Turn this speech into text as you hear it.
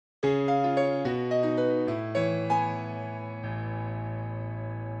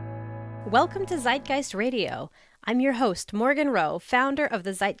Welcome to Zeitgeist Radio. I'm your host, Morgan Rowe, founder of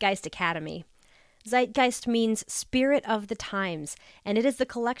the Zeitgeist Academy. Zeitgeist means spirit of the times, and it is the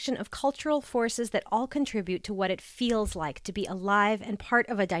collection of cultural forces that all contribute to what it feels like to be alive and part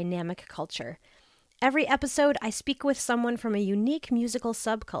of a dynamic culture. Every episode, I speak with someone from a unique musical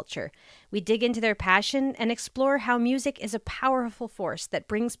subculture. We dig into their passion and explore how music is a powerful force that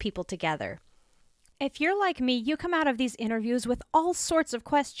brings people together. If you're like me, you come out of these interviews with all sorts of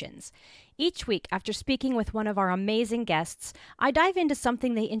questions. Each week, after speaking with one of our amazing guests, I dive into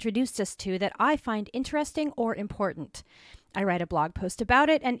something they introduced us to that I find interesting or important. I write a blog post about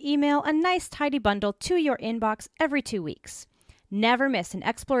it and email a nice tidy bundle to your inbox every 2 weeks. Never miss an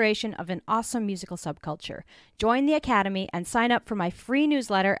exploration of an awesome musical subculture. Join the Academy and sign up for my free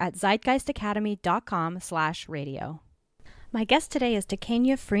newsletter at zeitgeistacademy.com/radio. My guest today is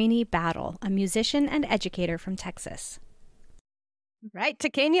Takenya Freeney Battle, a musician and educator from Texas. Right,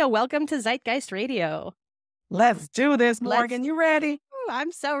 Takenya, welcome to Zeitgeist Radio. Let's do this, Morgan. You ready?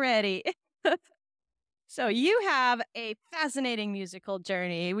 I'm so ready. So you have a fascinating musical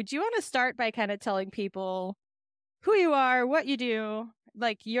journey. Would you want to start by kind of telling people who you are, what you do?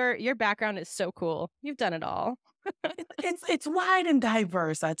 Like your background is so cool. You've done it all. It's wide and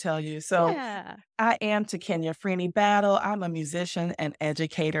diverse, I tell you. So Yeah. I am Takenya Freeney Battle. I'm a musician and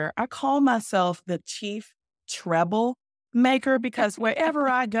educator. I call myself the chief treble maker because wherever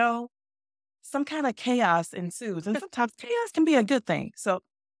I go, some kind of chaos ensues. And sometimes chaos can be a good thing. So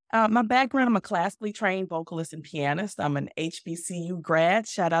my background, I'm a classically trained vocalist and pianist. I'm an HBCU grad.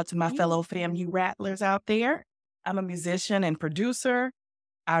 Shout out to my fellow FAMU Rattlers out there. I'm a musician and producer.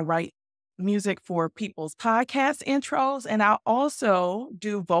 I write music for people's podcast intros, and I also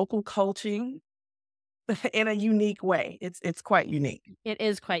do vocal coaching in a unique way. It's quite unique. It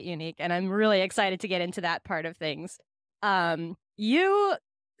is quite unique, and I'm really excited to get into that part of things. You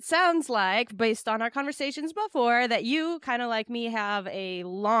sounds like, based on our conversations before, that you, kind of like me, have a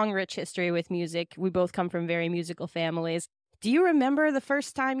long, rich history with music. We both come from very musical families. Do you remember the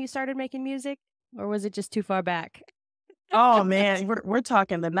first time you started making music, or was it just too far back? Oh, man, we're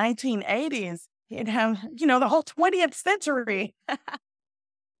talking the 1980s, the whole 20th century.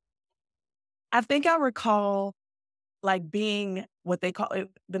 I think I recall like being what they call it.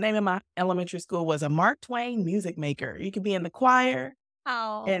 The name of my elementary school was a Mark Twain music maker. You could be in the choir.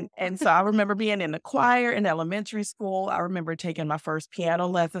 Oh. And so I remember being in the choir in elementary school. I remember taking my first piano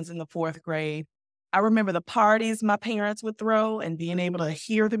lessons in the 4th grade. I remember the parties my parents would throw and being able to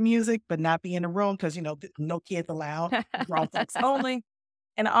hear the music, but not be in the room because, no kids allowed, grown folks only.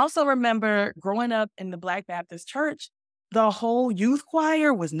 And I also remember growing up in the Black Baptist church, the whole youth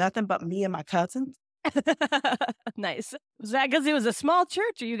choir was nothing but me and my cousins. Nice. Was that because it was a small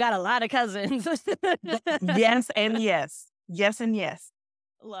church or you got a lot of cousins? Yes and yes. Yes and yes.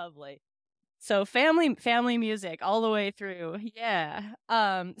 Lovely. So family music all the way through. Yeah.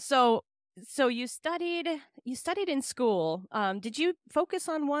 So you studied in school. Did you focus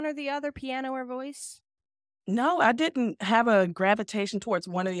on one or the other, piano or voice? No, I didn't have a gravitation towards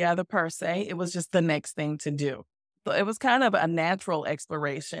one or the other per se. It was just the next thing to do. So it was kind of a natural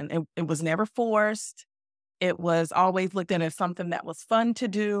exploration. It was never forced. It was always looked at as something that was fun to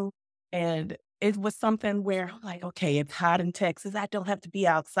do. And it was something where I'm like, okay, it's hot in Texas. I don't have to be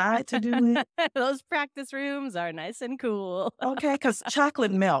outside to do it. Those practice rooms are nice and cool. Okay, because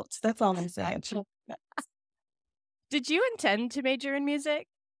chocolate melts. That's all I'm saying. Did you intend to major in music?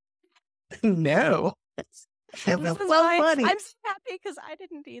 No. It was so funny. I'm so happy because I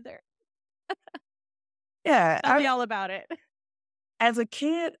didn't either. Yeah. Tell me all about it. As a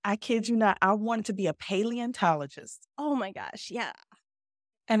kid, I kid you not, I wanted to be a paleontologist. Oh my gosh, yeah.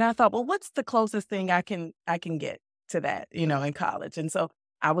 And I thought, well, what's the closest thing I can get to that, in college? And so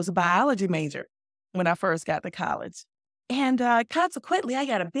I was a biology major when I first got to college. And consequently, I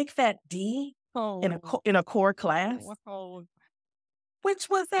got a big fat D in a core class, which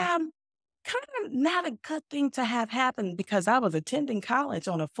was kind of not a good thing to have happen because I was attending college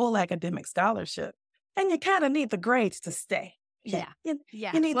on a full academic scholarship. And you kind of need the grades to stay. Yeah. You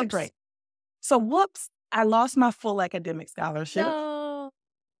need the grades. So whoops, I lost my full academic scholarship. No.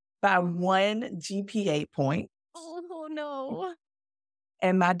 By 1 GPA point. Oh, no.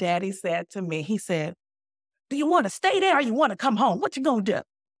 And my daddy said to me, he said, do you want to stay there or you want to come home? What you going to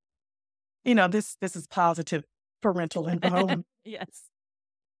do? This is positive parental involvement. Yes.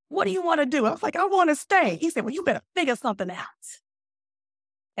 What do you want to do? I was like, I want to stay. He said, well, you better figure something out.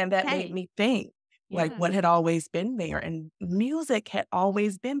 And that made me think, like, what had always been there. And music had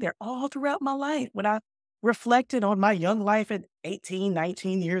always been there all throughout my life. When I reflected on my young life at 18,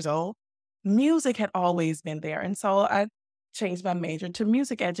 19 years old, music had always been there. And so I changed my major to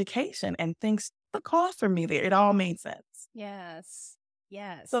music education, and things took off for me there. It all made sense. Yes.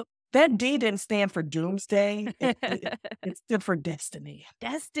 Yes. So that D didn't stand for doomsday. It stood for destiny.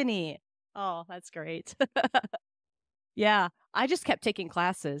 Destiny. Oh, that's great. Yeah. I just kept taking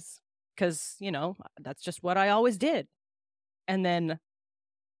classes because, that's just what I always did. And then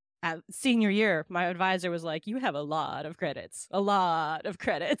at senior year, my advisor was like, "You have a lot of credits, a lot of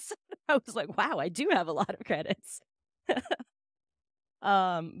credits." I was like, "Wow, I do have a lot of credits."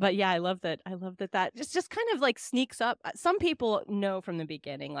 But yeah, I love that. I love that just kind of like sneaks up. Some people know from the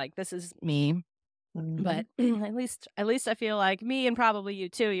beginning, like this is me. Mhm. But at least I feel like me and probably you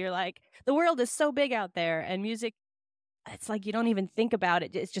too. You're like, the world is so big out there, and music, it's like you don't even think about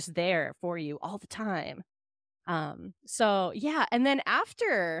it. It's just there for you all the time. So yeah, and then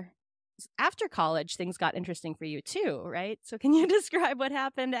after college, things got interesting for you too, right? So can you describe what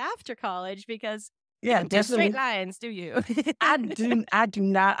happened after college? Because you Yeah, don't do straight definitely. lines, do you? I do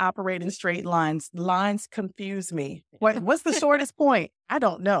not operate in straight lines. Lines confuse me. What's the shortest point? I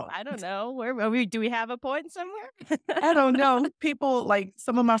don't know. I don't know. Where are we? Do we have a point somewhere? I don't know. People like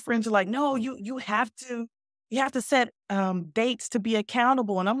some of my friends are like, no, you have to set dates to be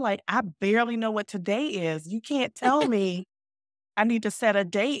accountable. And I'm like, I barely know what today is. You can't tell me I need to set a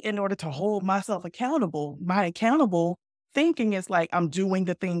date in order to hold myself accountable. My accountable thinking is like I'm doing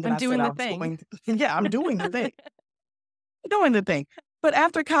the thing that I'm I said doing I the was thing. going to. Yeah, I'm doing the thing. Doing the thing. But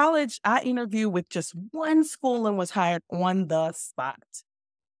after college, I interviewed with just one school and was hired on the spot.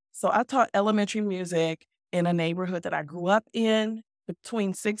 So I taught elementary music in a neighborhood that I grew up in,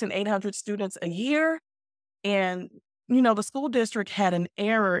 between 600 and 800 students a year. And, the school district had an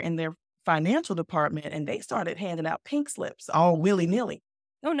error in their financial department and they started handing out pink slips all willy nilly.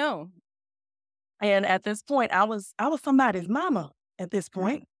 Oh no. And at this point, I was somebody's mama at this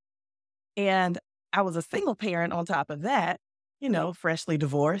point, and I was a single parent on top of that, freshly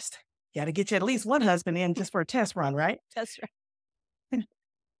divorced. Got to get you at least one husband in just for a test run, right? That's right.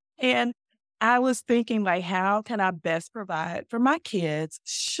 And I was thinking, like, how can I best provide for my kids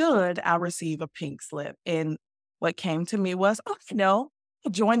should I receive a pink slip? And what came to me was, oh,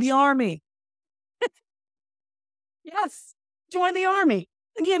 join the army. Yes, join the army.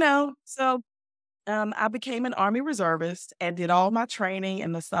 So I became an Army reservist and did all my training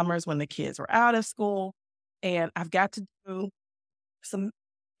in the summers when the kids were out of school. And I've got to do some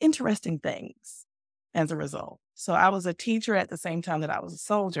interesting things as a result. So I was a teacher at the same time that I was a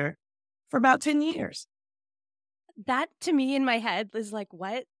soldier for about 10 years. That to me in my head is like,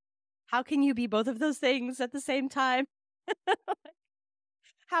 what? How can you be both of those things at the same time?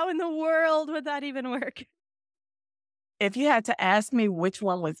 How in the world would that even work? If you had to ask me which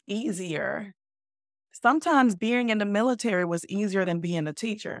one was easier, sometimes being in the military was easier than being a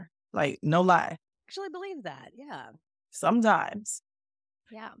teacher. Like, no lie. Actually believe that. Yeah. Sometimes.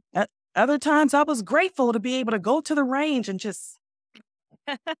 Yeah. At other times, I was grateful to be able to go to the range and just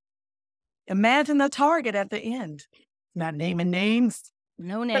imagine the target at the end. Not naming names.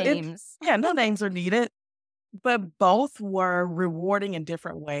 No But names. yeah, no names are needed. But both were rewarding in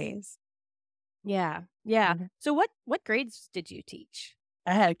different ways. Yeah. Yeah. Mhm. So what grades did you teach?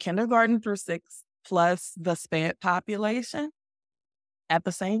 I had kindergarten through 6th plus the SPAD population at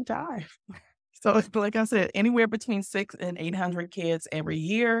the same time. So it's like I said, anywhere between 600 and 800 kids every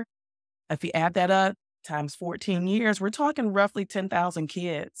year. If you add that up times 14 years, we're talking roughly 10,000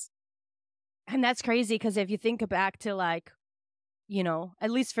 kids. And that's crazy because if you think back to like,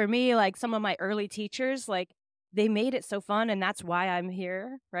 at least for me, like some of my early teachers, like they made it so fun and that's why I'm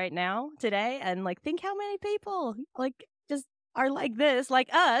here right now today. And like think how many people like just are like this,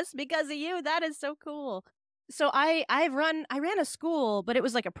 like us because of you. That is so cool. So I ran a school, but it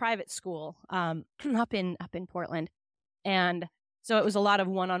was like a private school up in Portland. And so it was a lot of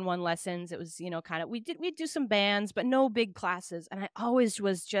one-on-one lessons. It was, kind of we'd do some bands, but no big classes. And I always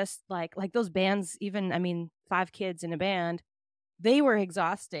was just like those bands, even I mean, 5 kids in a band, they were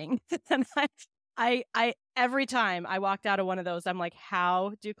exhausting. And I every time I walked out of one of those, I'm like,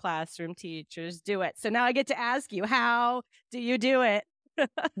 how do classroom teachers do it? So now I get to ask you, how do you do it?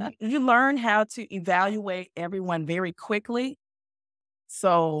 You learn how to evaluate everyone very quickly.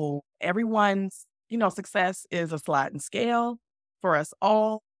 So everyone's, success is a sliding scale for us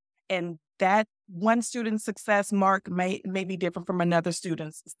all. And that one student's success mark may be different from another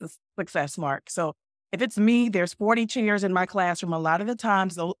student's success mark. So if it's me, there's 40 chairs in my classroom. A lot of the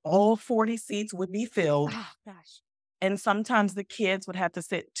times, all 40 seats would be filled. Oh gosh. And sometimes the kids would have to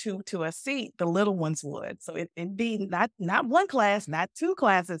sit two to a seat. The little ones would. So it'd be not one class, not two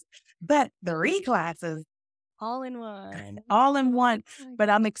classes, but 3 classes All in one. all in one. Oh my But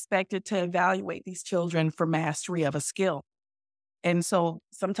I'm expected to evaluate these children for mastery of a skill. And so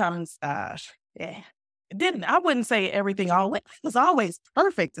sometimes, yeah, I wouldn't say everything always was always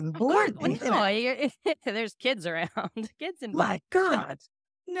perfect and Of course, blurred. well, no, there's kids around, kids involved. My God,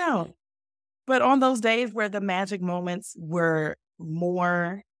 no. But on those days where the magic moments were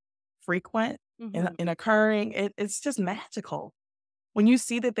more frequent Mhm. in occurring, it's just magical. When you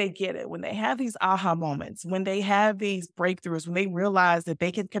see that they get it, when they have these aha moments, when they have these breakthroughs, when they realize that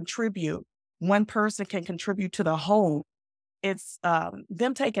they can contribute, one person can contribute to the whole. It's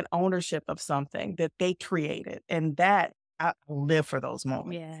them taking ownership of something that they created, and that I live for those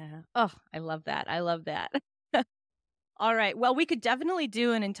moments. Yeah. Oh, I love that, I love that. All right, well, we could definitely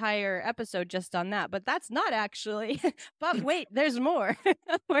do an entire episode just on that, but that's not actually but wait, there's more.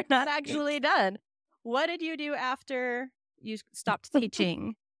 We're not actually done. What did you do after you stopped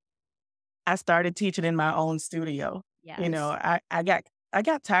teaching? I started teaching in my own studio. You know, Yes. I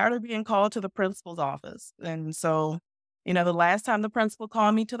got tired of being called to the principal's office, and so, the last time the principal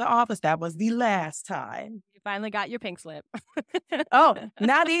called me to the office, that was the last time. You finally got your pink slip. Oh,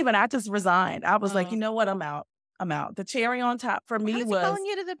 not even. I just resigned. I was like, Oh. you know what? I'm out. I'm out. The cherry on top for How me is he was calling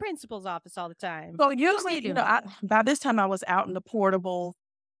you to the principal's office all the time? so What were usually, you doing? by this time I was out in the portable.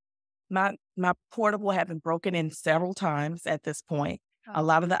 My portable had been broken in several times at this point. A Oh.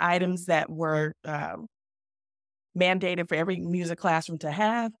 lot of the items that were mandated for every music classroom to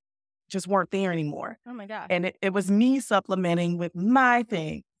have just weren't there anymore. Oh my gosh. And it was me supplementing with my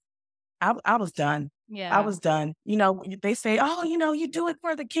thing. I was done. I Yeah. was done. They say, oh, you do it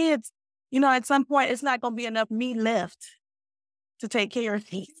for the kids. At some point, it's not going to be enough me left to take care of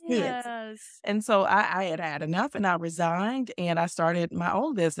these kids. Yes. And so I had had enough and I resigned and I started my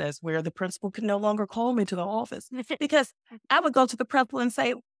own business where the principal could no longer call me to the office because I would go to the principal and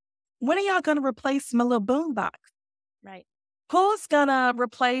say, when are y'all going to replace my little boom box? Right. Who's going to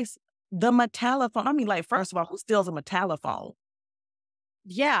replace the metallophone? I mean, like, first of all, who steals a metallophone?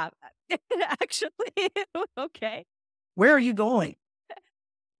 Yeah. Actually, okay. Where are you going?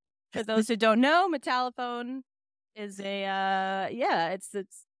 For those who don't know, metallophone is a, yeah, it's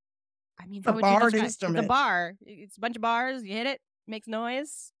I mean, A how would you barred describe it's a instrument. bar. It's a bunch of bars, you hit it, makes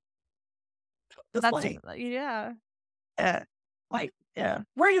noise. Just That's like, yeah. yeah.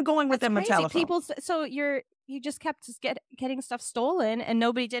 Where are you going with That's that crazy. metallophone? People so you just kept getting stuff stolen and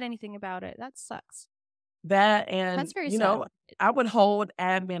nobody did anything about it. That sucks. That and, That's very sad. I would hold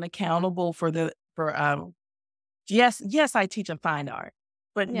admin accountable for yes, I teach in fine art,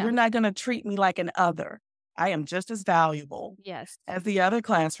 but Yeah. you're not gonna treat me like an other. I am just as valuable Yes. as the other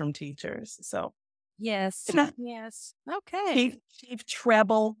classroom teachers. So, Yes. you know, Yes. Okay. chief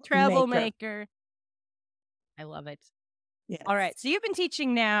treble maker. Troublemaker. I love it. All Yes. right. So you've been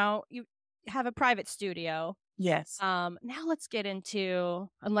teaching now. You have a private studio. Yes. Now let's get into,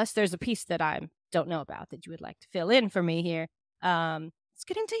 unless there's a piece that I don't know about that you would like to fill in for me here. Let's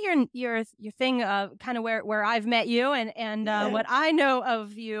get into your thing of kind of where I've met you and Yeah. what I know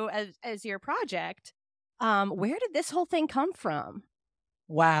of you as your project. Where did this whole thing come from?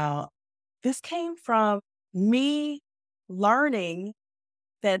 Wow. This came from me learning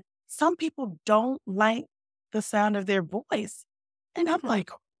that some people don't like the sound of their voice. And I'm like,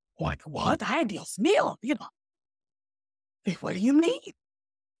 what? Ay, Dios mío. What do you mean?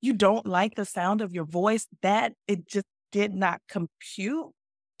 You don't like the sound of your voice? That it just did not compute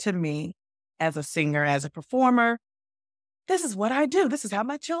to me as a singer, as a performer. This is what I do. This is how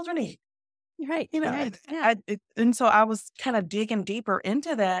my children eat. Right. Right. Yeah. And so I was kind of digging deeper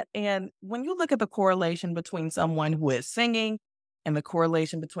into that. And when you look at the correlation between someone who is singing and the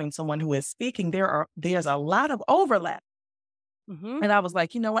correlation between someone who is speaking, there's a lot of overlap. Mm-hmm. And I was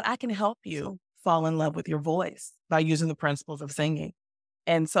like, you know what? I can help you fall in love with your voice by using the principles of singing.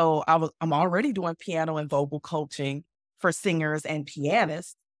 And so I'm already doing piano and vocal coaching for singers and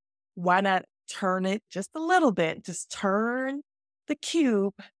pianists. Why not turn it just a little bit? Just turn the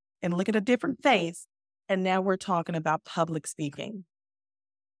cube and look at a different face. And now we're talking about public speaking.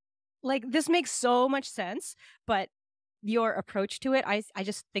 Like, this makes so much sense, but your approach to it, I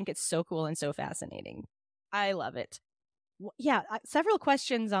just think it's so cool and so fascinating. I love it. Yeah, several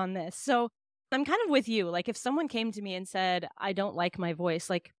questions on this. So I'm kind of with you. Like, if someone came to me and said, "I don't like my voice,"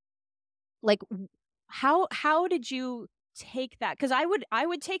 how did you take that? Because I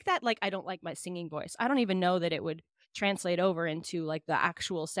would take that like I don't like my singing voice. I don't even know that it would translate over into like the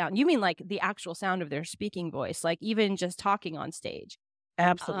actual sound. You mean like the actual sound of their speaking voice, like even just talking on stage. Um,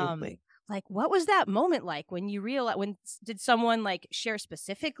 Absolutely. like, what was that moment like when you realized? Did someone like share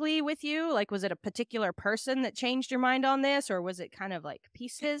specifically with you? Like, was it a particular person that changed your mind on this, or was it kind of like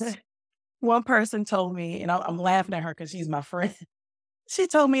pieces? One person told me, and I'm laughing at her because she's my friend. She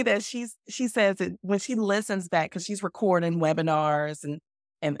told me that she says that when she listens back, because she's recording webinars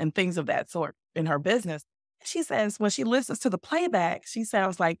and things of that sort in her business, she says when she listens to the playback, she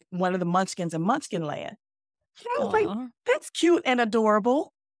sounds like one of the Munchkins in Munchkinland. And I was like, Aw. that's cute and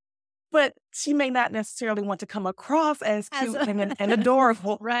adorable, but she may not necessarily want to come across as As cute and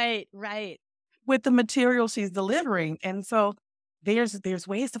adorable Right, right. with the material she's delivering. And so there's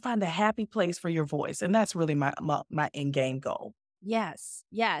ways to find a happy place for your voice, and that's really my end game goal. Yes,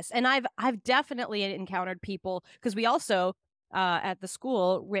 yes. And I've definitely encountered people, because we also at the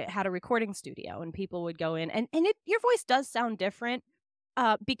school had a recording studio, and people would go in, and your voice does sound different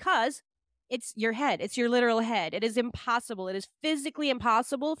because it's your head. It's your literal head. It is impossible. It is physically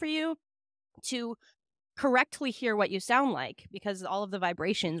impossible for you to correctly hear what you sound like, because all of the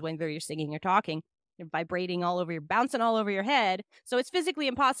vibrations, whether you're singing or talking, you're vibrating all over, you're bouncing all over your head. So it's physically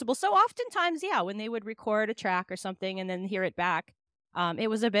impossible. So oftentimes, yeah, when they would record a track or something and then hear it back, it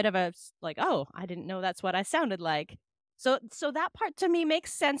was a bit of a like, oh, I didn't know that's what I sounded like. So that part to me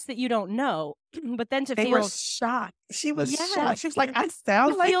makes sense that you don't know, but then to They were feel shocked. She was yes, shocked. She was like, I to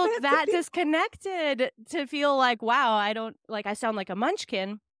sound like feel that to that people? disconnected, to feel like, wow, I don't like, I sound like a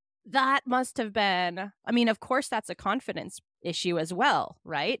munchkin. That must have been, I mean, of course, that's a confidence issue as well,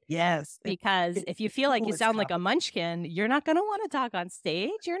 right? Yes. Because if you feel like you It's sound tough. like a munchkin, you're not going to want to talk on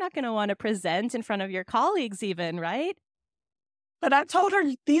stage. You're not going to want to present in front of your colleagues, even, right? But I told her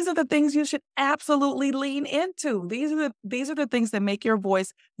these are the things you should absolutely lean into. These are the things that make your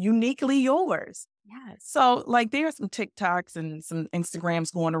voice uniquely yours. Yes. So like there are some TikToks and some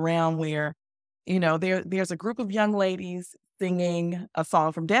Instagrams going around where, there's a group of young ladies singing a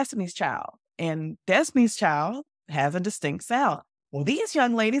song from Destiny's Child. And Destiny's Child has a distinct sound. Well, these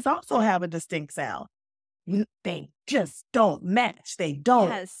young ladies also have a distinct sound. They just don't match. They don't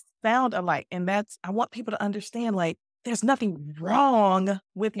Yes. sound alike. And I want people to understand, like, there's nothing wrong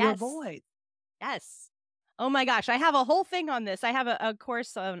with your Yes. voice. Yes. Oh my gosh, I have a whole thing on this. I have a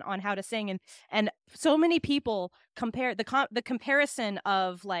course on how to sing, and so many people compare the comparison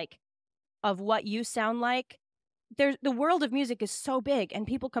of what you sound like. There's the world of music is so big, and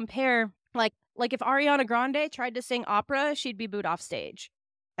people compare like if Ariana Grande tried to sing opera, she'd be booed off stage.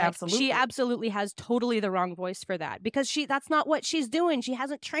 Like she Absolutely. absolutely has totally the wrong voice for that, because that's not what she's doing. She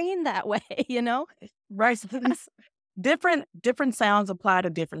hasn't trained that way, you know? Right. So different sounds apply to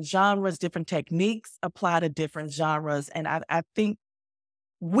different genres, different techniques apply to different genres. And I think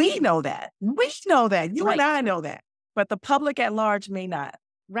we know that. We know that. You and Right. I know that. But the public at large may not.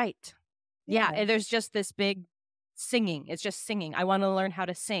 Right. Yeah, Yeah. and there's just this big singing. It's just singing. I want to learn how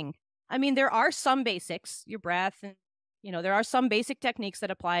to sing. I mean, there are some basics, your breath, and there are some basic techniques that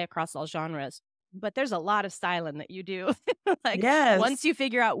apply across all genres. But there's a lot of styling that you do. Like Yes. once you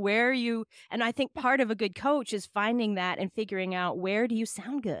figure out and I think part of a good coach is finding that and figuring out, where do you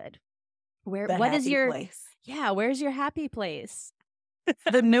sound good? The What is happy your place. Yeah, where's your happy place?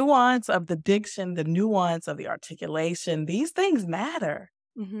 The nuance of the diction, the nuance of the articulation, these things matter.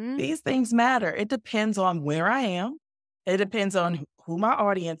 Mm-hmm. These things matter. It depends on where I am. It depends on who my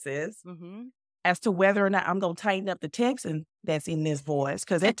audience is Mm-hmm. as to whether or not I'm going to tighten up the Texan that's in this voice,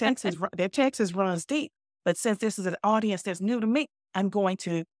 because their Texas runs deep. But since this is an audience that's new to me, I'm going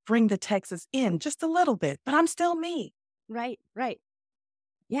to bring the Texas in just a little bit, but I'm still me. Right, right.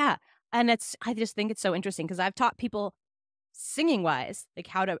 Yeah. And I just think it's so interesting, because I've taught people singing wise, like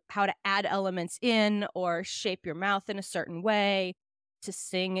how to add elements in or shape your mouth in a certain way to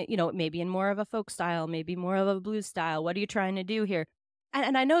sing, maybe in more of a folk style, maybe more of a blues style. What are you trying to do here?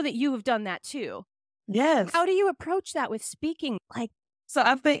 And I know that you have done that too. Yes. How do you approach that with speaking? So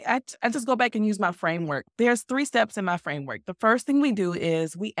I think I just go back and use my framework. There's 3 steps in my framework. The first thing we do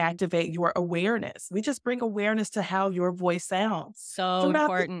is we activate your awareness. We just bring awareness to how your voice sounds. So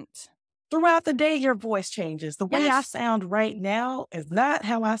important. Throughout the day, your voice changes. The way I Yes. sound right now is not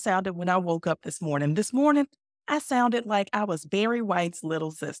how I sounded when I woke up this morning. This morning, I sounded like I was Barry White's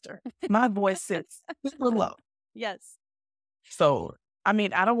little sister. My voice sits super low. Yes. So, I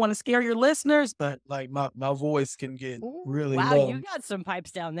mean, I don't want to scare your listeners, but Like my voice can get really Wow, low. you got some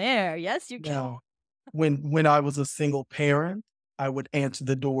pipes down there. Yes, you can. Now, when I was a single parent, I would answer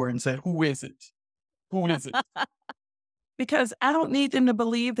the door and say, "Who is it? Who is it?" because I don't need them to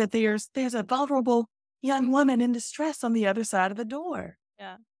believe that there's a vulnerable young woman in distress on the other side of the door.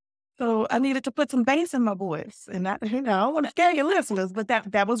 Yeah. So I needed to put some bass in my voice, and I don't want to scare your listeners, but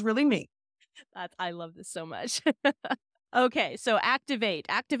that was really me. I love this so much. Okay, so activate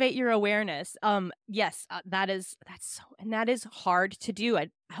your awareness. Yes, that is hard to do. I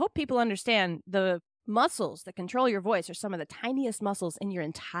hope people understand the muscles that control your voice are some of the tiniest muscles in your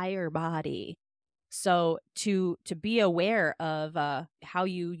entire body. So to be aware of how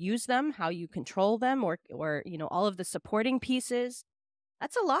you use them, how you control them, or all of the supporting pieces,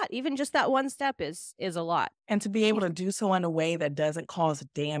 that's a lot. Even just that one step is a lot. And to be able to do so in a way that doesn't cause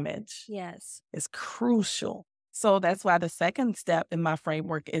damage Yes. is crucial. So that's why the second step in my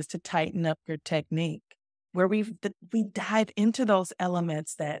framework is to tighten up your technique, where we dive into those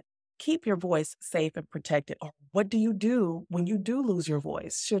elements that keep your voice safe and protected. Or what do you do when you do lose your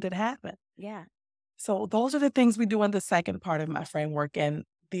voice, should it happen? Yeah. So those are the things we do in the second part of my framework. And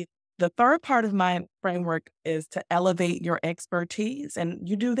the third part of my framework is to elevate your expertise. And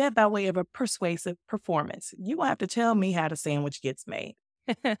you do that by way of a persuasive performance. You won't have to tell me how the sandwich gets made.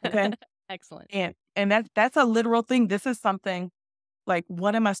 Okay. Excellent. And that's a literal thing. This is something like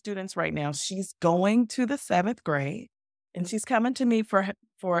one of my students right now, she's going to the 7th grade and she's coming to me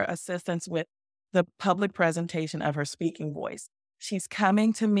for assistance with the public presentation of her speaking voice. She's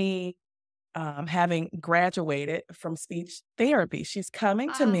coming to me having graduated from speech therapy. She's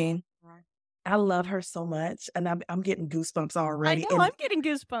coming to me. I love her so much, and I'm getting goosebumps already. I know, I'm getting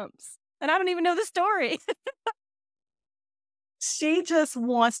goosebumps, and I don't even know the story. She just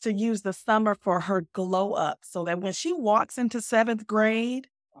wants to use the summer for her glow up so that when she walks into 7th grade,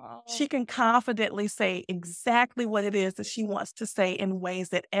 she can confidently say exactly what it is that she wants to say in ways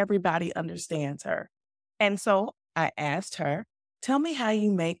that everybody understands her. And so I asked her, tell me how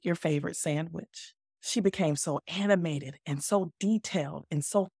you make your favorite sandwich. She became so animated and so detailed and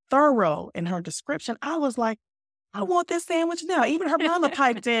so thorough in her description. I was like, I want this sandwich now. Even her mama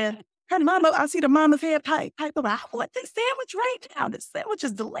piped in. Her mama, I see the mama's head pipe up. I want this sandwich right now. This sandwich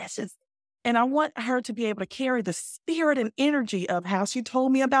is delicious. And I want her to be able to carry the spirit and energy of how she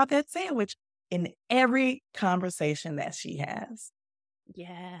told me about that sandwich in every conversation that she has.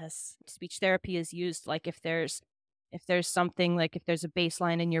 Yes. Speech therapy is used like if there's something, like if there's a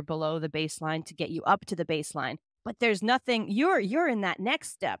baseline and you're below the baseline, to get you up to the baseline. But there's nothing, you're in that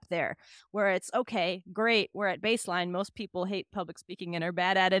next step there where it's, okay, great, we're at baseline. Most people hate public speaking and are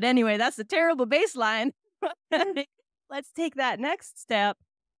bad at it anyway. That's a terrible baseline. Let's take that next step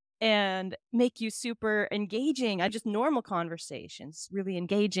and make you super engaging. Just normal conversations, really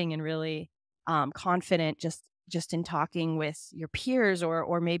engaging and really confident just in talking with your peers,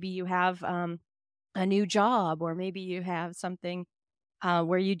 or maybe you have a new job, or maybe you have something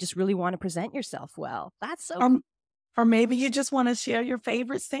where you just really want to present yourself well. That's so or maybe you just want to share your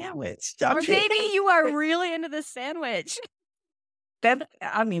favorite sandwich. Or maybe you are really into this sandwich. That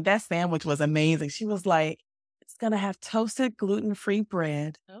sandwich was amazing. She was like, it's going to have toasted gluten-free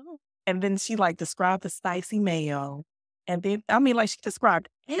bread. Oh. And then she described the spicy mayo. And then, she described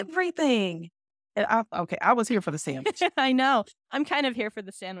everything. And I was here for the sandwich. I know. I'm kind of here for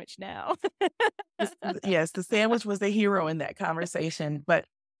the sandwich now. Yes, the sandwich was the hero in that conversation. But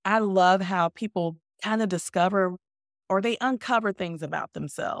I love how people kind of discover or they uncover things about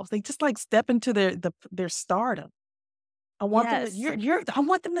themselves. They just step into their stardom. I want them to, I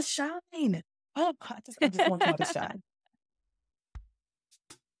want them to shine. Oh, I just want them to shine.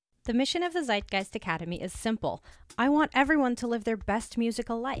 The mission of the Zeitgeist Academy is simple. I want everyone to live their best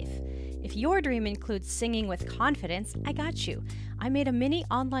musical life. If your dream includes singing with confidence, I got you. I made a mini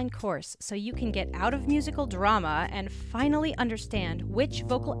online course so you can get out of musical drama and finally understand which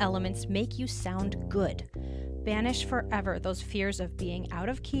vocal elements make you sound good. Banish forever those fears of being out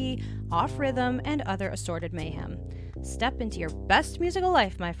of key, off rhythm, and other assorted mayhem. Step into your best musical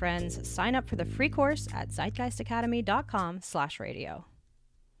life, my friends. Sign up for the free course at zeitgeistacademy.com/radio.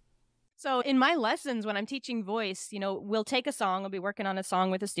 So in my lessons, when I'm teaching voice, we'll take a song, I'll be working on a song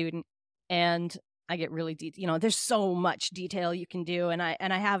with a student, and I get really there's so much detail you can do. And I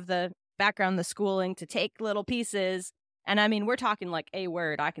have the background, the schooling to take little pieces. And we're talking like a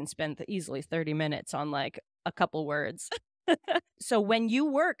word. I can spend easily 30 minutes on a couple words. So when you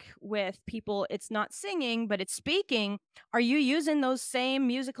work with people, it's not singing, but it's speaking. Are you using those same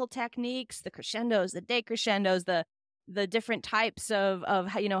musical techniques, the crescendos, the decrescendos, the different types of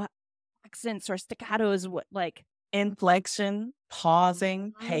accents or staccatos, inflection,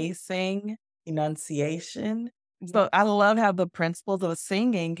 pausing, pacing, enunciation? So I love how the principles of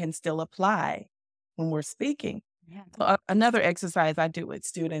singing can still apply when we're speaking. Yeah. So another exercise I do with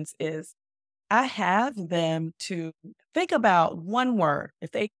students is I have them to think about one word.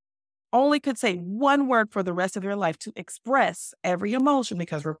 If they only could say one word for the rest of their life to express every emotion,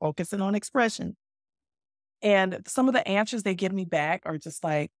 because we're focusing on expression. And some of the answers they give me back are just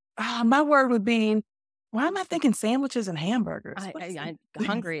my word would be, why am I thinking sandwiches and hamburgers? I'm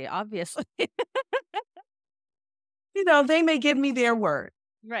hungry, obviously. They may give me their word.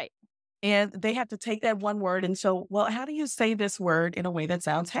 Right. And they have to take that one word and show, well, how do you say this word in a way that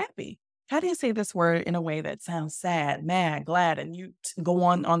sounds happy? how do you say this word in a way that sounds sad, mad, glad, and you go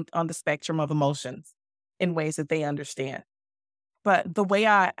on the spectrum of emotions in ways that they understand. But the way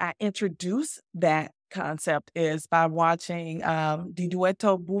I introduce that concept is by watching Di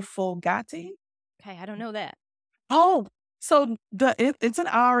Duetto Buffo Gatti. Okay, I don't know that. Oh, so it's an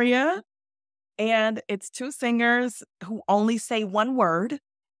aria, and it's two singers who only say one word,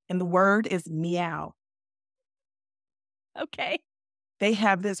 and the word is meow. Okay. They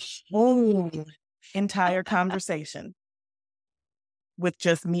have this whole entire conversation with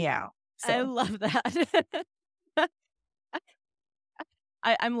just meow. I So love that.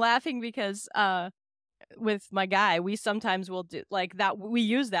 I'm laughing because with my guy, we sometimes will do like that. We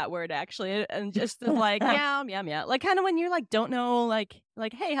use that word actually, and just like meow, meow, meow. Like kind of when you're like don't know, like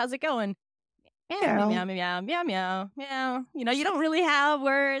hey, how's it going? Meow, meow, meow, meow, meow, meow. You know, you don't really have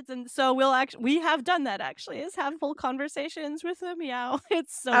words, and so we have done that actually, is have full conversations with a meow.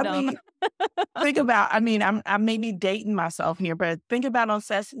 It's so I dumb. mean, think about, I may be dating myself here, but think about on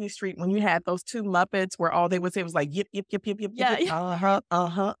Sesame Street when you had those two Muppets where all they would say was like, yip, yip, yip, yip, yip, Yeah, yip,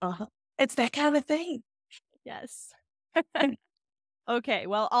 yeah. It's that kind of thing. Yes. Okay,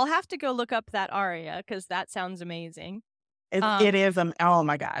 well, I'll have to go look up that aria because that sounds amazing. It is, oh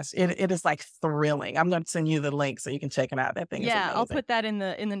my gosh, it is like thrilling. I'm going to send you the link so you can check it out. That thing is amazing. I'll put that in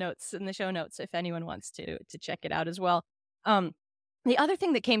the notes, in the show notes, if anyone wants to check it out as well. The other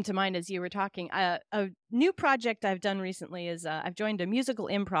thing that came to mind as you were talking, a new project I've done recently is I've joined a musical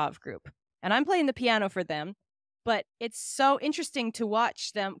improv group, and I'm playing the piano for them. But it's so interesting to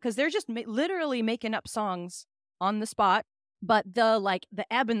watch them because they're just literally making up songs on the spot. But the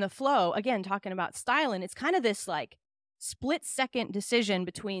ebb and the flow, again, talking about style, and it's kind of this like split-second decision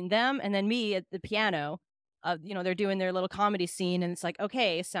between them and then me at the piano. They're doing their little comedy scene, and it's like,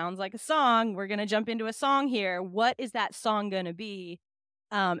 okay, sounds like a song. We're gonna jump into a song here. What is that song gonna be?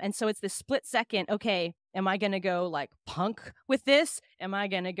 And so it's this split second. Okay, am I gonna go like punk with this? Am I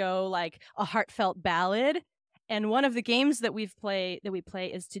gonna go like a heartfelt ballad? And one of the games that we play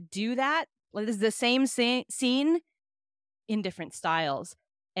is to do that. Like, it's the same scene in different styles.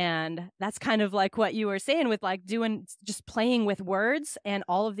 And that's kind of like what you were saying with like just playing with words and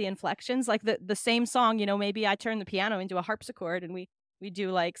all of the inflections, like the same song, maybe I turn the piano into a harpsichord and we do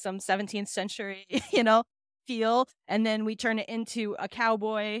like some 17th century, feel. And then we turn it into a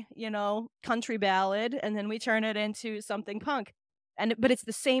cowboy, country ballad. And then we turn it into something punk. But it's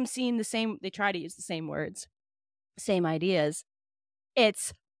the same scene, they try to use the same words, same ideas.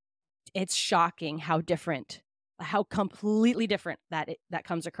 It's shocking how completely different that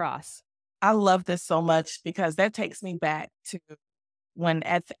comes across. I love this so much because that takes me back to when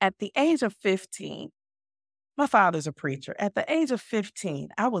at the age of 15, my father's a preacher. At the age of 15,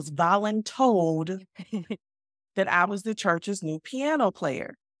 I was voluntold that I was the church's new piano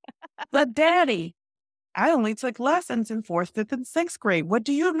player. But Daddy, I only took lessons in 4th, 5th, and 6th grade. What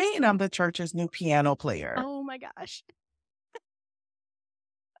do you mean I'm the church's new piano player? Oh my gosh.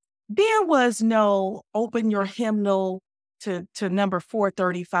 There was no open your hymnal to number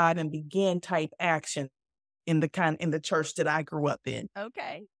 435 and begin type action in the church that I grew up in.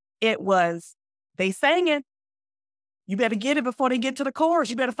 Okay. It was, they sang it. You better get it before they get to the chorus.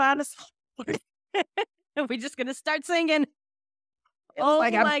 You better find us. We're just going to start singing. Oh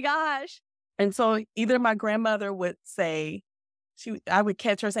my gosh. And so either my grandmother would say, I would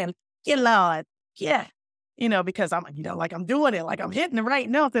catch her saying, yeah, Lord, yeah. Because I'm, like I'm doing it, like I'm hitting the right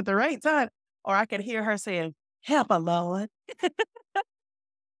notes at the right time. Or I could hear her saying, help her, Lord.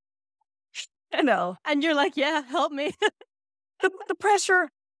 And you're like, yeah, help me. the pressure,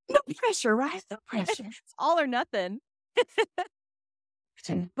 no pressure, right? No pressure. It's all or nothing.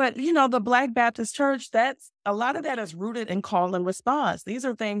 But, the Black Baptist Church, a lot of that is rooted in call and response. These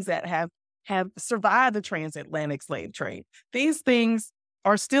are things that have survived the transatlantic slave trade. These things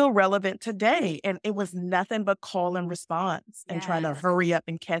are still relevant today. And it was nothing but call and response and trying to hurry up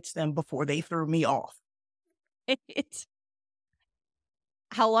and catch them before they threw me off.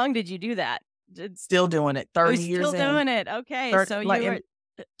 How long did you do that? Still doing it. 30 years still doing it. Okay. So you were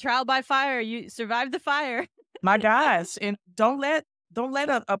trial by fire. You survived the fire. My gosh. And don't let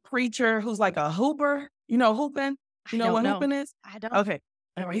a preacher who's like a hooper, hooping. You know what hooping is? I don't. Okay.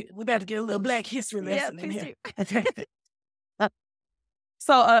 All right. We better get a little Black history lesson in here.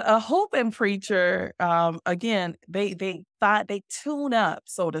 So a hooping preacher, again, they tune up,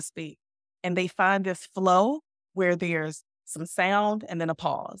 so to speak, and they find this flow where there's some sound and then a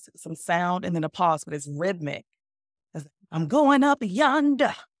pause, some sound and then a pause, but it's rhythmic. I'm going up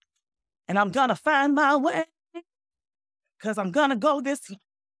yonder and I'm going to find my way because I'm going to go this way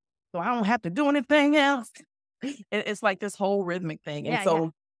so I don't have to do anything else. It's like this whole rhythmic thing.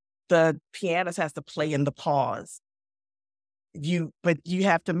 And the pianist has to play in the pause. But you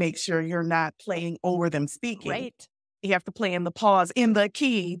have to make sure you're not playing over them speaking. Right. You have to play in the pause in the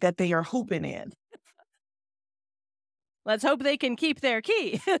key that they are hooping in. Let's hope they can keep their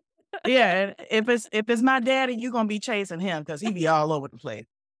key. Yeah, and if it's my daddy, you're gonna be chasing him because he be all over the place.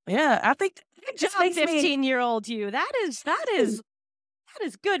 Yeah, I think it just makes me 15-year-old you. That is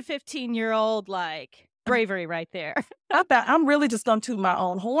good 15-year-old like bravery right there. I'm really just gonna toot my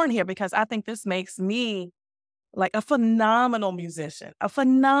own horn here because I think this makes me like a phenomenal musician.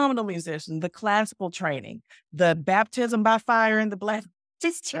 The classical training, the baptism by fire in the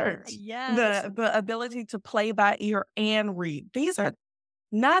Baptist church, Yes. the ability to play by ear and read. These are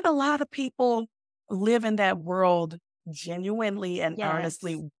not a lot of people live in that world genuinely and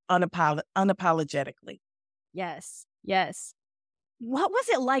earnestly, unapologetically. Yes. Yes. What was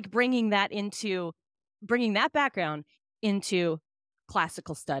it like bringing that background into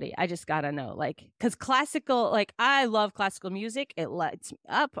classical study? I just gotta know, like, because classical, like, I love classical music. It lights me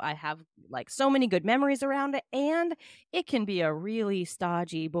up. I have like so many good memories around it, and it can be a really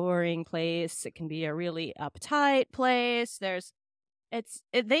stodgy, boring place. It can be a really uptight place.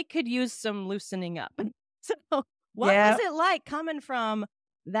 They could use some loosening up. So, what was it like coming from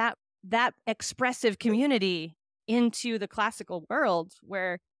that expressive community into the classical world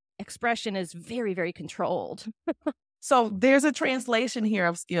where expression is very, very controlled? So there's a translation here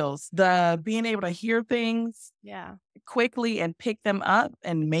of skills. The being able to hear things quickly and pick them up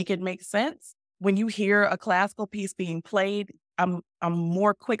and make it make sense. When you hear a classical piece being played, I'm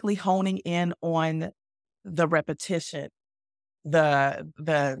more quickly honing in on the repetition, the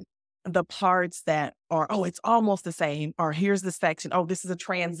parts that are, oh, it's almost the same, or here's the section, oh, this is a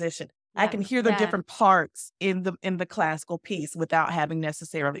transition. I can hear the different parts in the classical piece without having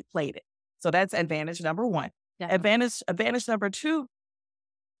necessarily played it. So that's advantage number one. Advantage number two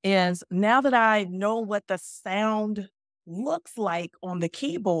is now that I know what the sound looks like on the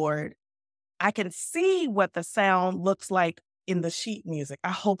keyboard, I can see what the sound looks like in the sheet music.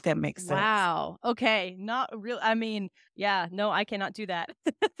 I hope that makes sense. Wow. Okay. Not real. I mean, no, I cannot do that.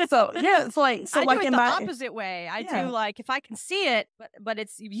 So it's like, I like do it in the my opposite way. I do like, if I can see it, but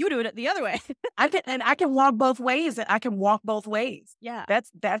it's, you do it the other way. I can walk both ways, and I can walk both ways. Yeah.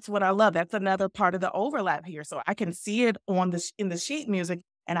 That's what I love. That's another part of the overlap here. So I can see it in the sheet music,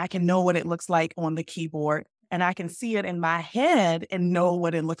 and I can know what it looks like on the keyboard, and I can see it in my head and know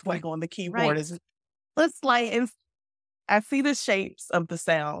what it looks like on the keyboard. It's like I see the shapes of the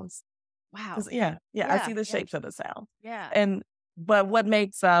sounds. Wow. I see the shapes of the sound. Yeah. But what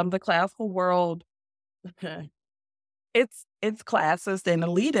makes the classical world, it's classist and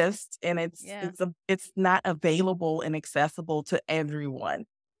elitist, and it's not available and accessible to everyone.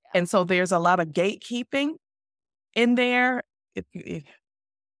 And so there's a lot of gatekeeping in there.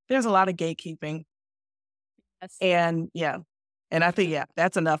 There's a lot of gatekeeping. Yes. And I think,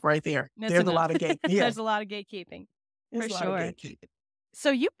 that's enough right there. There's a lot of gatekeeping. There's a lot of gatekeeping. For sure.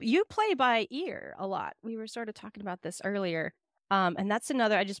 So you play by ear a lot. We were sort of talking about this earlier. And that's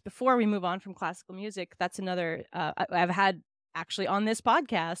another, before we move on from classical music, that's another, I've had actually on this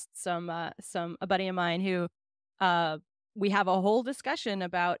podcast, a buddy of mine who, we have a whole discussion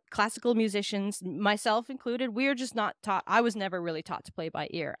about classical musicians, myself included. We're just not taught. I was never really taught to play by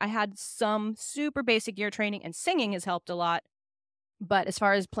ear. I had some super basic ear training, and singing has helped a lot. But as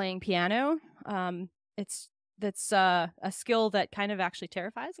far as playing piano, that's a skill that kind of actually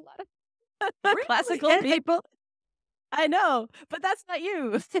terrifies a lot of classical people. I know, but that's not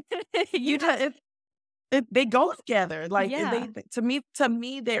you. They go together. Like to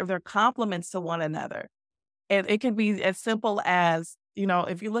me, they're complements to one another. And it can be as simple as,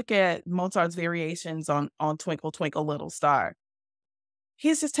 if you look at Mozart's variations on Twinkle, Twinkle, Little Star,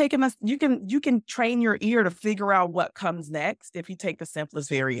 he's just taking us, you can train your ear to figure out what comes next if you take the simplest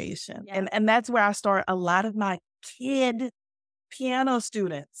variation. Yeah. And that's where I start a lot of my kid piano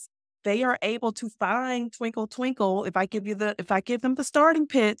students. They are able to find Twinkle, Twinkle if I give them the starting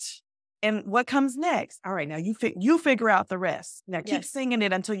pitch and what comes next. All right, now you figure out the rest. Now keep singing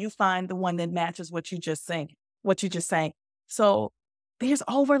it until you find the one that matches what you just sang. So there's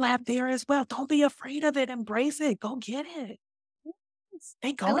overlap there as well. Don't be afraid of it. Embrace it. Go get it.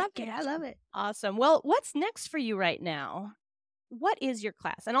 I love it. Awesome. Well, what's next for you right now? What is your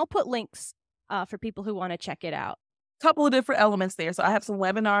class? And I'll put links for people who want to check it out. Couple of different elements there. So I have some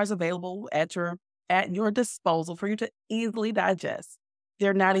webinars available at your disposal for you to easily digest.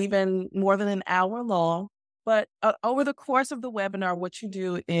 They're not even more than an hour long, but over the course of the webinar, what you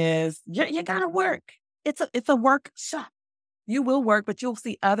do is you gotta work. It's a workshop. You will work, but you'll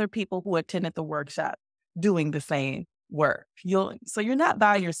see other people who attended the workshop doing the same. work. So you're not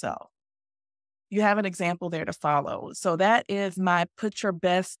by yourself. You have an example there to follow. So that is my Put Your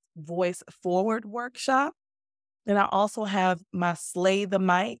Best Voice Forward workshop. Then I also have my Slay the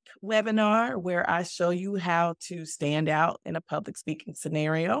Mic webinar where I show you how to stand out in a public speaking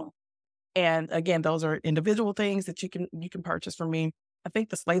scenario. And again, those are individual things that you can purchase from me. I think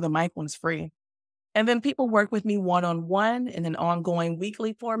the Slay the Mic one's free. And then people work with me one-on-one in an ongoing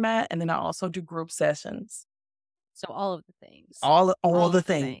weekly format. And then I also do group sessions. So all of the things. All All the of the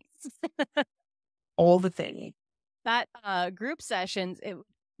things. All the things. That group sessions,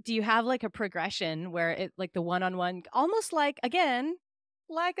 do you have like a progression where it like the one-on-one, almost like, again,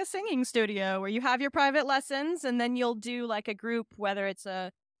 like a singing studio where you have your private lessons and then you'll do like a group, whether it's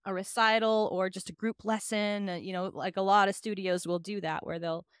a recital or just a group lesson, like a lot of studios will do that where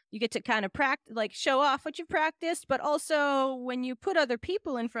you get to kind of practice, like show off what you've practiced, but also when you put other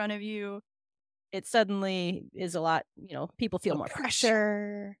people in front of you, it suddenly is a lot, people feel more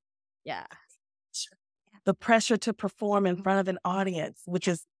pressure. Yeah. The pressure to perform in front of an audience, which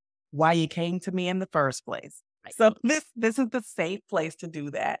is why you came to me in the first place. Right. So this is the safe place to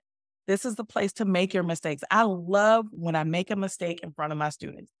do that. This is the place to make your mistakes. I love when I make a mistake in front of my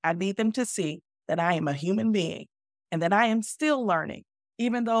students. I need them to see that I am a human being and that I am still learning.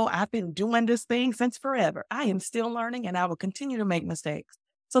 Even though I've been doing this thing since forever, I am still learning and I will continue to make mistakes.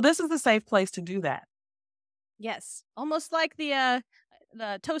 So this is the safe place to do that. Yes. Almost like the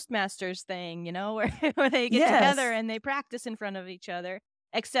Toastmasters thing, where they get together and they practice in front of each other,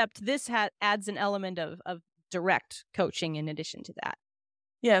 except this adds an element of direct coaching in addition to that.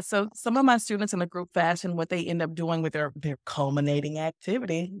 Yeah, so some of my students in the group fashion, what they end up doing with their culminating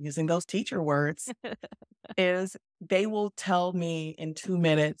activity, using those teacher words, is they will tell me in 2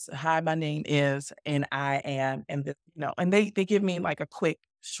 minutes, hi, my name is, and I am, and and they give me like a quick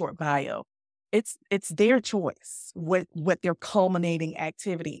short bio. It's their choice what their culminating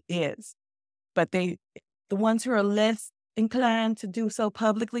activity is. But the ones who are less inclined to do so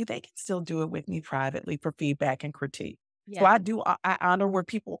publicly, they can still do it with me privately for feedback and critique. Yeah. So I honor where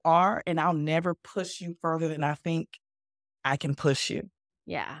people are, and I'll never push you further than I think I can push you.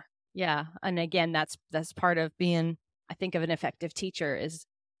 Yeah. Yeah. And again, that's part of being, I think, of an effective teacher is,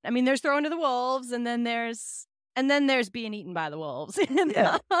 there's thrown to the wolves and then there's being eaten by the wolves.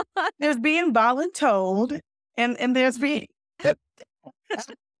 Yeah. There's being voluntold and there's being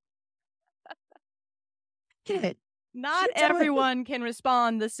not everyone can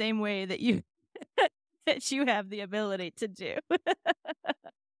respond the same way that you that you have the ability to do.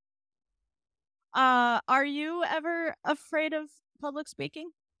 Are you ever afraid of public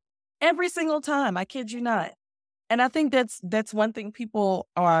speaking? Every single time, I kid you not. And I think that's one thing people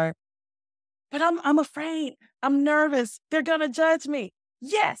are, but I'm afraid. I'm nervous. They're going to judge me.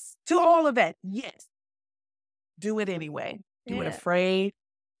 Yes, to all of that. Yes. Do it anyway. Do it afraid.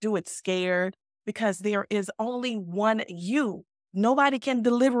 Do it scared, because there is only one you. Nobody can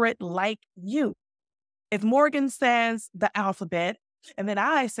deliver it like you. If Morgan says the alphabet, and then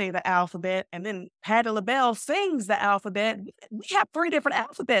I say the alphabet, and then Patti LaBelle sings the alphabet, we have 3 different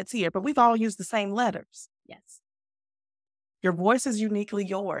alphabets here, but we've all used the same letters. Yes. Your voice is uniquely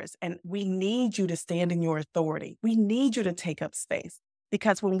yours, and we need you to stand in your authority. We need you to take up space,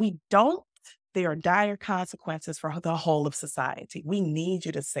 because when we don't, there are dire consequences for the whole of society. We need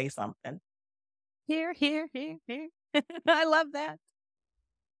you to say something. Here. I love that.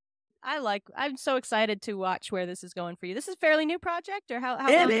 I'm so excited to watch where this is going for you. This is a fairly new project, or how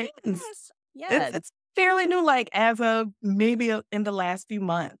it is. Yeah. It's fairly new, like as of maybe in the last few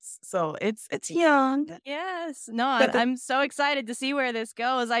months. So it's young. Yes. No, I'm so excited to see where this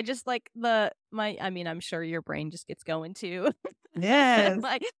goes. I just like I'm sure your brain just gets going too. Yes.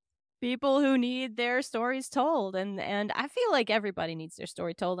 Like people who need their stories told. And I feel like everybody needs their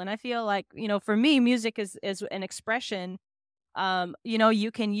story told. And I feel like, for me, music is an expression.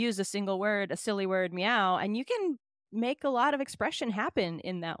 You can use a single word, a silly word, meow, and you can make a lot of expression happen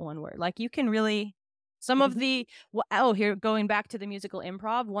in that one word. Like you can really, some of the, here, going back to the musical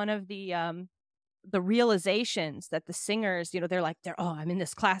improv, one of the realizations that the singers, I'm in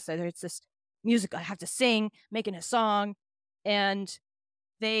this class, it's this music, I have to sing, making a song. And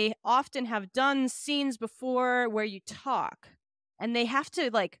they often have done scenes before where you talk, and they have to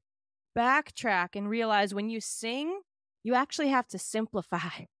like backtrack and realize when you sing, you actually have to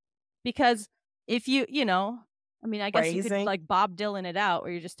simplify, because if I guess you could like Bob Dylan it out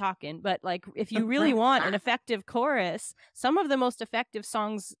where you're just talking, but like if you really want an effective chorus, some of the most effective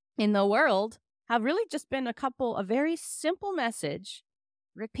songs in the world have really just been a very simple message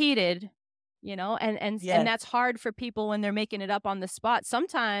repeated, and that's hard for people when they're making it up on the spot.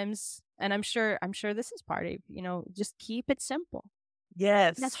 Sometimes, And I'm sure this is part of, just keep it simple.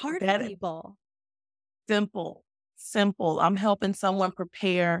 Yes. That's hard for people. Simple. I'm helping someone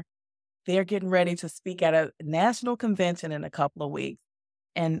prepare. They're getting ready to speak at a national convention in a couple of weeks.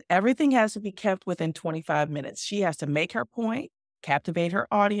 And everything has to be kept within 25 minutes. She has to make her point, captivate her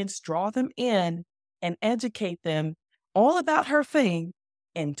audience, draw them in, and educate them all about her thing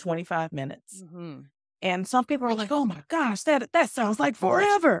in 25 minutes. Mm-hmm. And some people are like, oh my gosh, that sounds like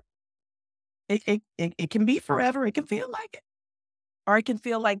forever. It can be forever. It can feel like it. Or it can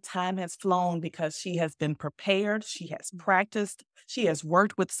feel like time has flown because she has been prepared. She has practiced. She has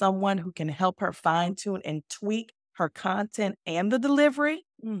worked with someone who can help her fine tune and tweak her content and the delivery.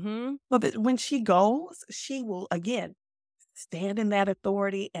 Mm-hmm. But when she goes, she will, again, stand in that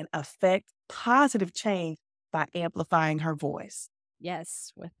authority and affect positive change by amplifying her voice.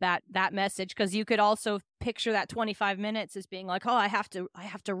 Yes, with that message, because you could also picture that 25 minutes as being like, oh, I have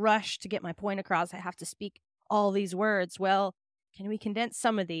to rush to get my point across. I have to speak all these words. Well, can we condense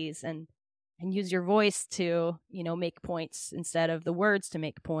some of these and use your voice to, make points instead of the words to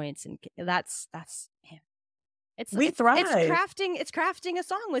make points? And that's man. We thrive. It's crafting a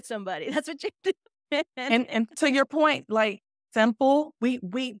song with somebody. That's what you do. And to your point, like simple, we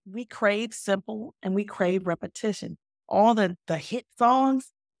crave simple and we crave repetition. All the hit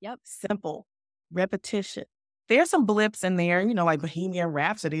songs, yep, simple, repetition. There's some blips in there, like Bohemian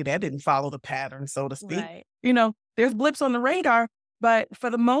Rhapsody, that didn't follow the pattern, so to speak. Right. There's blips on the radar, but for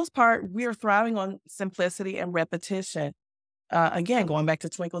the most part, we're thriving on simplicity and repetition. Again, going back to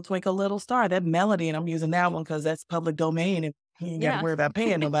Twinkle, Twinkle, Little Star, that melody, and I'm using that one because that's public domain and you ain't got to worry about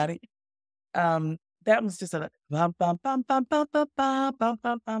paying nobody. That was just a bum, bum, bum, bum, bum, bum, bum, bum,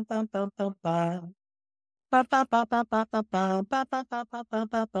 bum, bum, bum, bum, bum,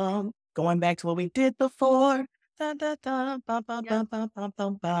 bum. Going back to what we did before.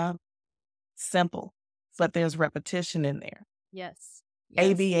 Simple, but there's repetition in there. Yes.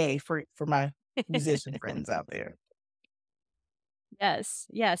 ABA for my musician friends out there.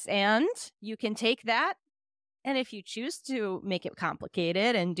 Yes. And you can take that, and if you choose to make it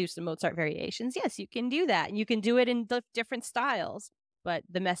complicated and do some Mozart variations, yes, you can do that. And you can do it in different styles, but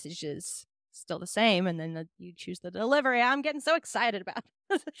the message is still the same, and then you choose the delivery. I'm getting so excited about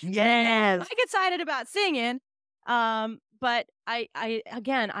Yes. I get excited about singing. But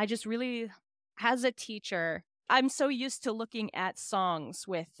I just really, as a teacher, I'm so used to looking at songs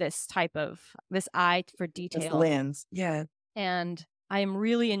with this eye for detail. This lens. Yeah. And I am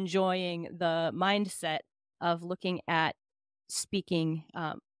really enjoying the mindset of looking at speaking.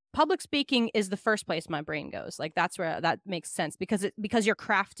 Public speaking is the first place my brain goes. Like that's where that makes sense because you're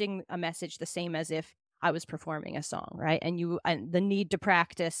crafting a message the same as if I was performing a song, right? And the need to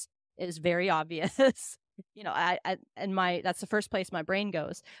practice is very obvious. That's the first place my brain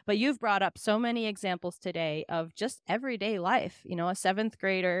goes. But you've brought up so many examples today of just everyday life. A seventh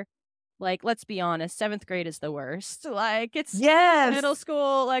grader, like, let's be honest, seventh grade is the worst. Like, it's middle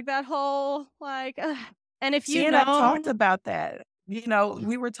school, like that whole, like, and if she and I talked about that.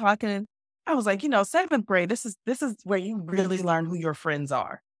 We were talking. I was like, seventh grade. This is where you really learn who your friends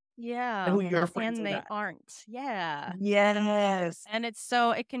are. Yeah. And who your friends and are they not. aren't. Yeah. Yes. And it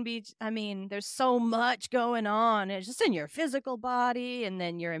can be, there's so much going on. It's just in your physical body and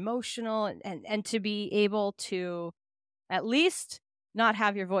then your emotional and to be able to at least not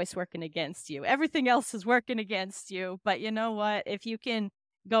have your voice working against you. Everything else is working against you. But you know what? If you can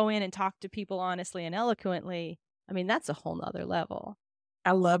go in and talk to people honestly and eloquently, that's a whole nother level.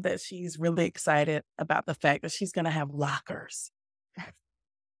 I love that she's really excited about the fact that she's going to have lockers.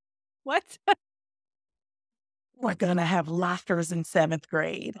 What? We're going to have lockers in seventh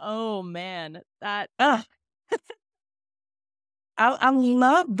grade. Oh, man. That. I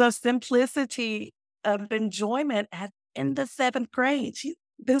love the simplicity of enjoyment in the seventh grade.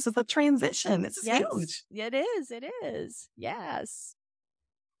 This is a transition. It's huge. It is. It is. Yes.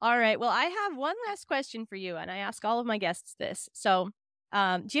 All right. Well, I have one last question for you, and I ask all of my guests this. So,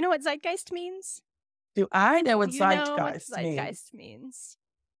 do you know what zeitgeist means? Do I know what zeitgeist means?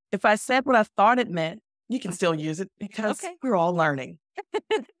 If I said what I thought it meant, you can still use it because we're all learning.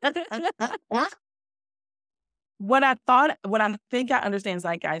 What I think I understand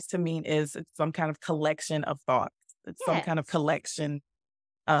zeitgeist to mean is it's some kind of collection of thoughts. It's some kind of collection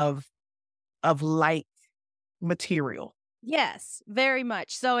of light material. Yes, very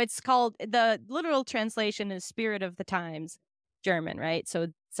much. So it's called, the literal translation is spirit of the times, German, right? So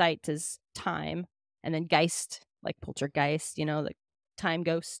Zeit is time, and then Geist, like poltergeist, the time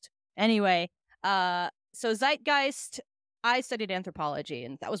ghost. Anyway, so zeitgeist, I studied anthropology,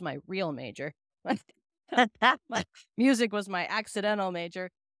 and that was my real major. My music was my accidental major.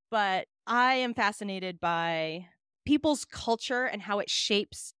 but I am fascinated by people's culture and how it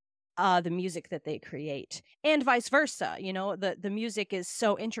shapes the music that they create, and vice versa. You know, the music is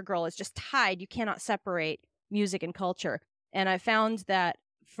so integral; it's just tied. You cannot separate music and culture. And I found that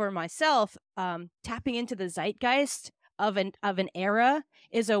for myself, tapping into the zeitgeist of an era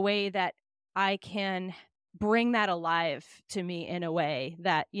is a way that I can bring that alive to me in a way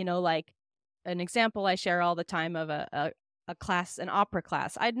that, you know, like an example I share all the time of a class, an opera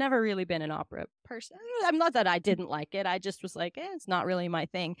class. I'd never really been an opera person. I'm not that I didn't like it. I just was like, it's not really my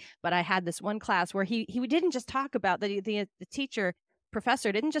thing. But I had this one class where he didn't just talk about the teacher,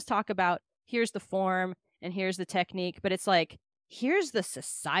 professor didn't just talk about here's the form and here's the technique, but it's like, here's the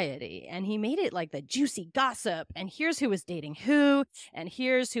society. And he made it like the juicy gossip. And here's who was dating who. And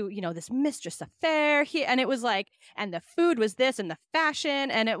here's who, you know, this mistress affair. And it was like, and the food was this and the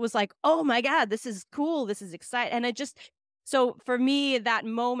fashion. And it was like, oh my God, this is cool. This is exciting. And it just, so for me, that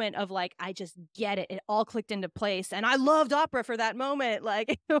moment of like, I just get it. It all clicked into place. And I loved opera for that moment.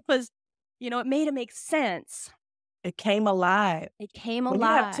 Like it was, you know, it made it make sense. It came alive. It came When you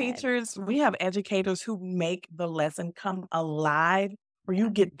alive. have teachers, we have educators who make the lesson come alive, where you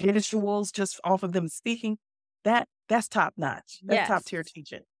get visuals just off of them speaking. That's top notch. That's top tier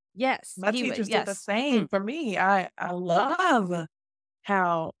teaching. Yes. My teachers did the same. For me, I love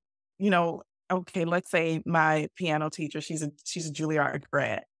how, you know, okay, let's say my piano teacher, she's a Juilliard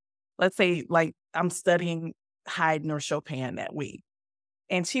grad. Let's say like I'm studying Haydn or Chopin that week.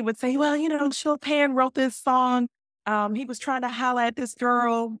 And she would say, well, you know, Chopin wrote this song. He was trying to holler at this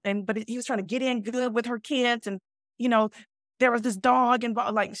girl, but he was trying to get in good with her kids. And, you know, there was this dog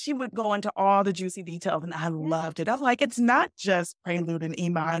involved. Like, she would go into all the juicy details, and I loved it. I was like, it's not just prelude and E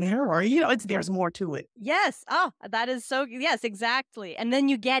minor, or, you know, there's more to it. Yes. Oh, that is so, yes, exactly. And then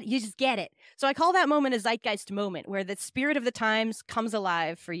you just get it. So I call that moment a zeitgeist moment, where the spirit of the times comes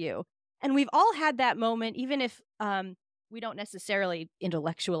alive for you. And we've all had that moment, even if, we don't necessarily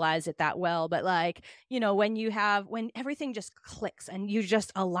intellectualize it that well, but like, you know, when everything just clicks and you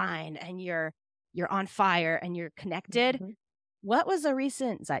just align and you're on fire and you're connected. Mm-hmm. What was a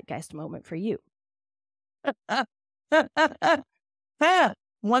recent zeitgeist moment for you?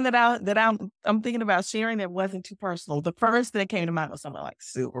 One that I'm thinking about sharing that wasn't too personal. The first that came to mind was something like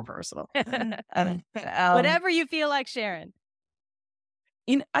super personal. Whatever you feel like sharing.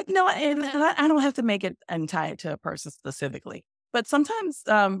 And I don't have to make it and tie it to a person specifically, but sometimes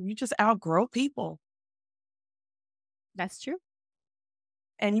you just outgrow people. That's true.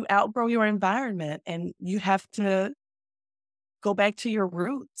 And you outgrow your environment, and you have to go back to your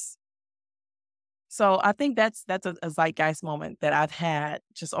roots. So I think that's a zeitgeist moment that I've had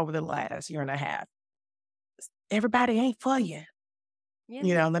just over the last year and a half. Everybody ain't for you. Yeah.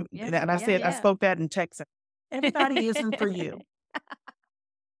 You know, and I spoke that in Texas. Everybody isn't for you.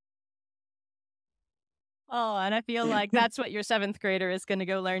 Oh, and I feel like that's what your 7th grader is going to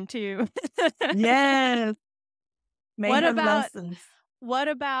go learn too. Yes. What about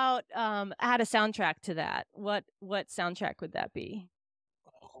add a soundtrack to that? What soundtrack would that be?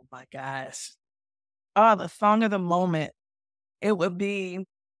 Oh my gosh. Oh, the song of the moment. It would be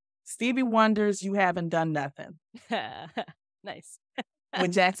Stevie Wonder's You Haven't Done Nothing. Nice.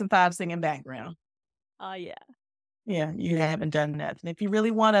 With Jackson 5 singing background. Oh, yeah. Yeah, you haven't done nothing. If you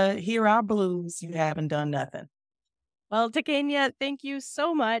really want to hear our blues, you haven't done nothing. Well, Takenya, thank you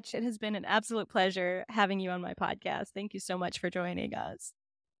so much. It has been an absolute pleasure having you on my podcast. Thank you so much for joining us.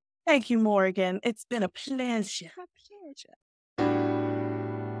 Thank you, Morgan. It's been a pleasure.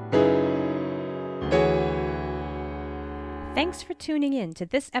 Thanks for tuning in to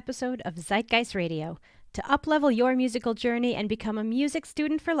this episode of Zeitgeist Radio. To uplevel your musical journey and become a music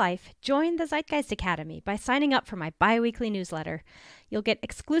student for life, join the Zeitgeist Academy by signing up for my bi-weekly newsletter. You'll get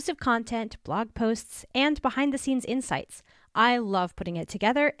exclusive content, blog posts, and behind-the-scenes insights. I love putting it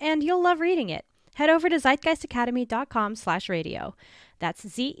together, and you'll love reading it. Head over to zeitgeistacademy.com/radio. That's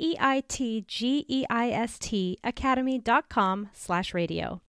ZEITGEIST academy.com/radio.